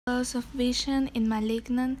Loss of vision in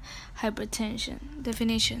malignant hypertension.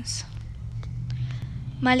 Definitions.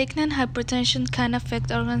 Malignant hypertension can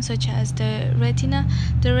affect organs such as the retina.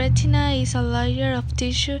 The retina is a layer of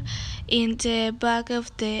tissue in the back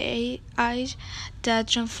of the eye that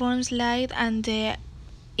transforms light and the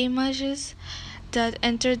images that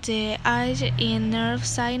enter the eye in nerve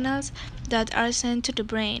signals that are sent to the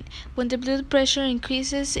brain. When the blood pressure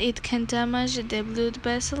increases, it can damage the blood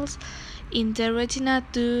vessels in the retina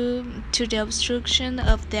due to the obstruction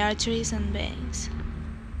of the arteries and veins.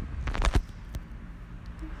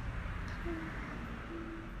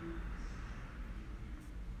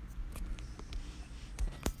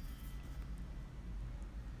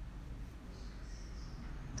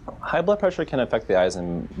 High blood pressure can affect the eyes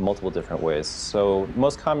in multiple different ways. So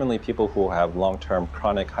most commonly, people who have long-term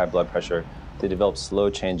chronic high blood pressure, they develop slow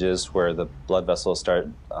changes where the blood vessels start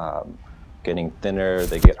getting thinner,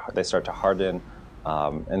 they start to harden,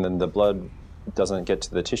 and then the blood doesn't get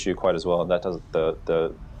to the tissue quite as well, and that does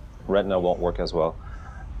the retina won't work as well.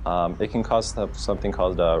 It can cause something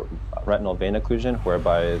called retinal vein occlusion,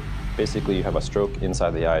 whereby basically you have a stroke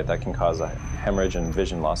inside the eye that can cause a hemorrhage and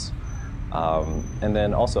vision loss. And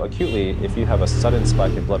then also acutely, if you have a sudden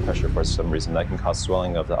spike in blood pressure for some reason, that can cause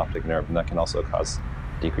swelling of the optic nerve, and that can also cause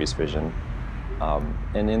decreased vision.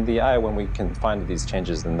 And in the eye, when we can find these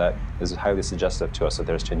changes, then that is highly suggestive to us that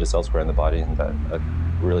there's changes elsewhere in the body, and that a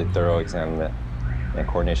really thorough exam and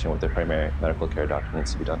coordination with the primary medical care doctor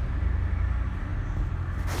needs to be done.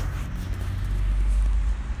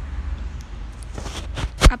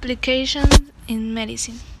 Applications in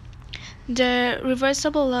medicine. The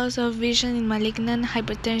reversible loss of vision in malignant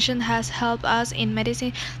hypertension has helped us in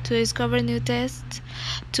medicine to discover new tests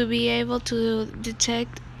to be able to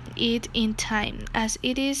detect it in time, as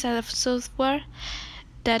it is a software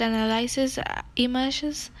that analyzes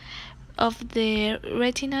images of the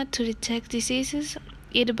retina to detect diseases.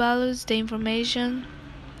 It values the information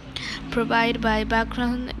provided by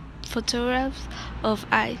background photographs of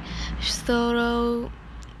eye, through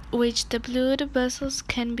which the blood vessels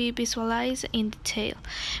can be visualized in detail,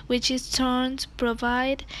 which in turn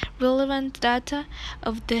provide relevant data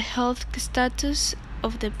of the health status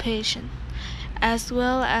of the patient, as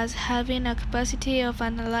well as having a capacity of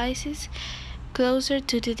analysis closer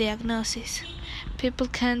to the diagnosis. People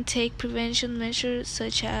can take prevention measures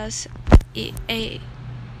such as eat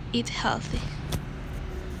healthy.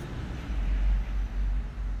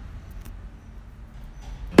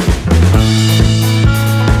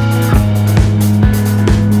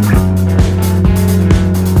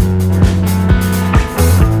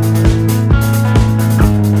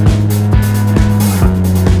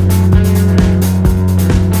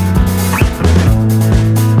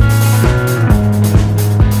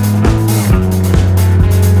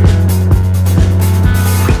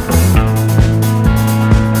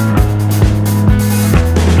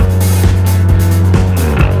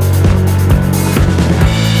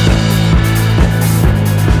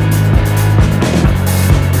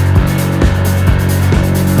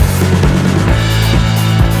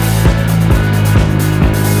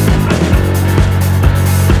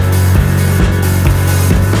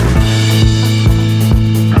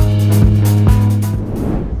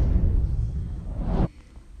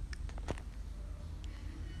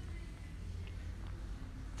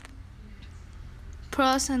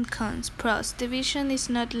 Pros and cons. Pros. The vision is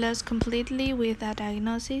not lost completely with a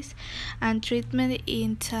diagnosis and treatment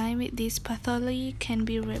in time. This pathology can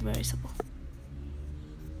be reversible.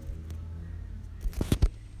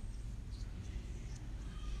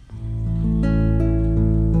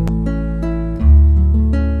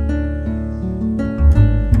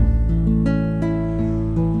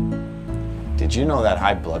 Did you know that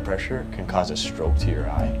high blood pressure can cause a stroke to your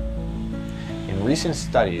eye? In recent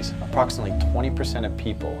studies, approximately 20% of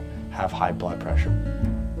people have high blood pressure.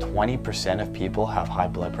 20% of people have high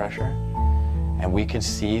blood pressure, and we can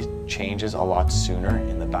see changes a lot sooner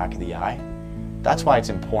in the back of the eye. That's why it's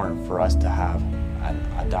important for us to have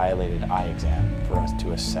a dilated eye exam for us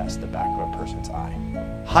to assess the back of a person's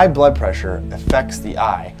eye. High blood pressure affects the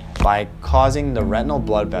eye by causing the retinal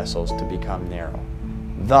blood vessels to become narrow,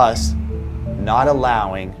 thus not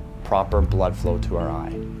allowing proper blood flow to our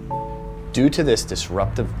eye. Due to this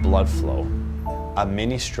disruptive blood flow, a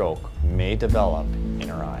mini stroke may develop in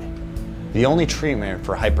our eye. The only treatment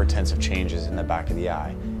for hypertensive changes in the back of the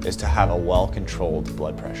eye is to have a well-controlled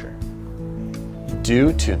blood pressure.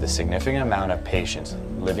 Due to the significant amount of patients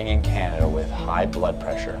living in Canada with high blood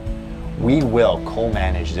pressure, we will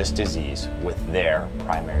co-manage this disease with their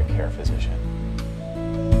primary care physician.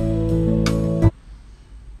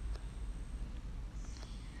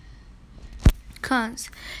 Cons.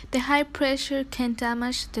 The high pressure can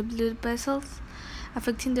damage the blood vessels,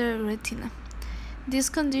 affecting the retina. These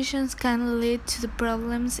conditions can lead to the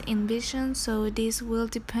problems in vision, so this will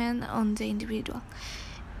depend on the individual.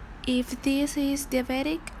 If this is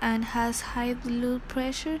diabetic and has high blood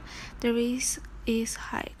pressure, the risk is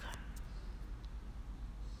higher.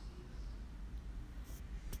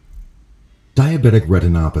 Diabetic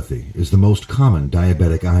retinopathy is the most common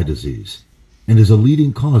diabetic eye disease and is a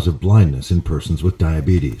leading cause of blindness in persons with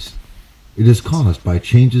diabetes. It is caused by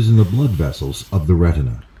changes in the blood vessels of the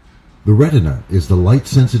retina. The retina is the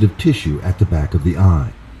light-sensitive tissue at the back of the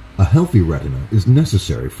eye. A healthy retina is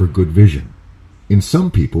necessary for good vision. In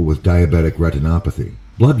some people with diabetic retinopathy,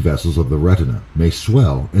 blood vessels of the retina may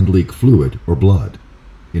swell and leak fluid or blood.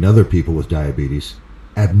 In other people with diabetes,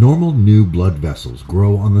 abnormal new blood vessels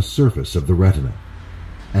grow on the surface of the retina.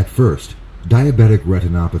 At first, diabetic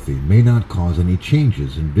retinopathy may not cause any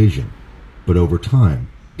changes in vision, but over time,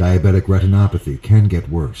 diabetic retinopathy can get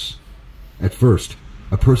worse. At first,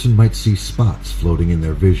 a person might see spots floating in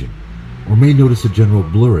their vision, or may notice a general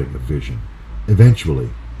blurring of vision. Eventually,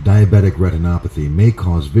 diabetic retinopathy may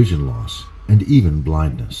cause vision loss and even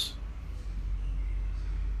blindness.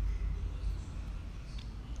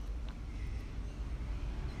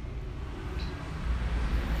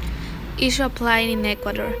 Issue applied in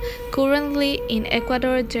Ecuador. Currently, in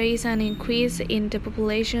Ecuador, there is an increase in the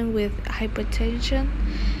population with hypertension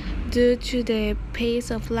due to the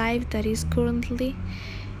pace of life that is currently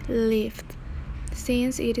lived,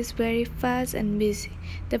 since it is very fast and busy.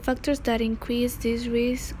 The factors that increase this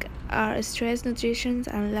risk are stress, nutrition,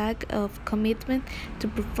 and lack of commitment to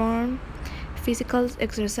perform physical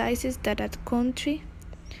exercises that at country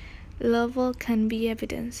level can be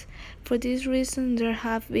evidenced. For this reason, there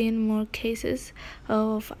have been more cases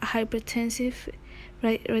of hypertensive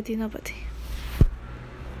retinopathy.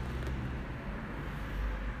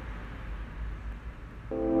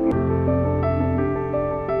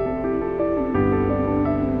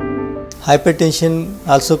 Hypertension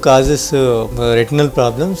also causes retinal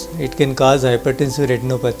problems. It can cause hypertensive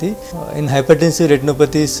retinopathy. In hypertensive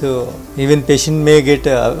retinopathies, even patient may get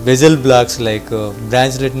vessel blocks like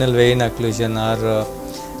branch retinal vein occlusion or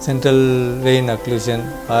central vein occlusion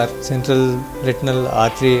or central retinal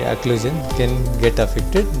artery occlusion can get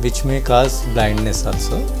affected, which may cause blindness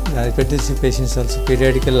also. Hypertensive patients also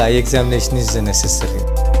periodical eye examination is necessary.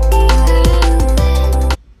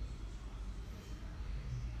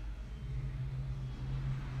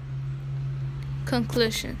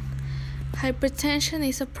 Conclusion. Hypertension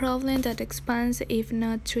is a problem that expands if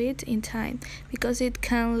not treated in time, because it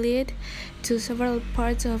can lead to several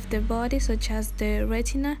parts of the body, such as the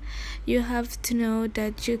retina. You have to know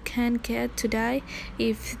that you can get to die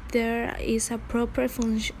if there is a proper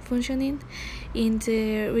functioning in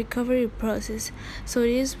the recovery process. So it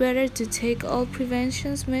is better to take all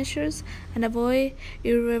prevention measures and avoid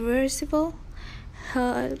irreversible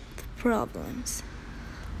health problems.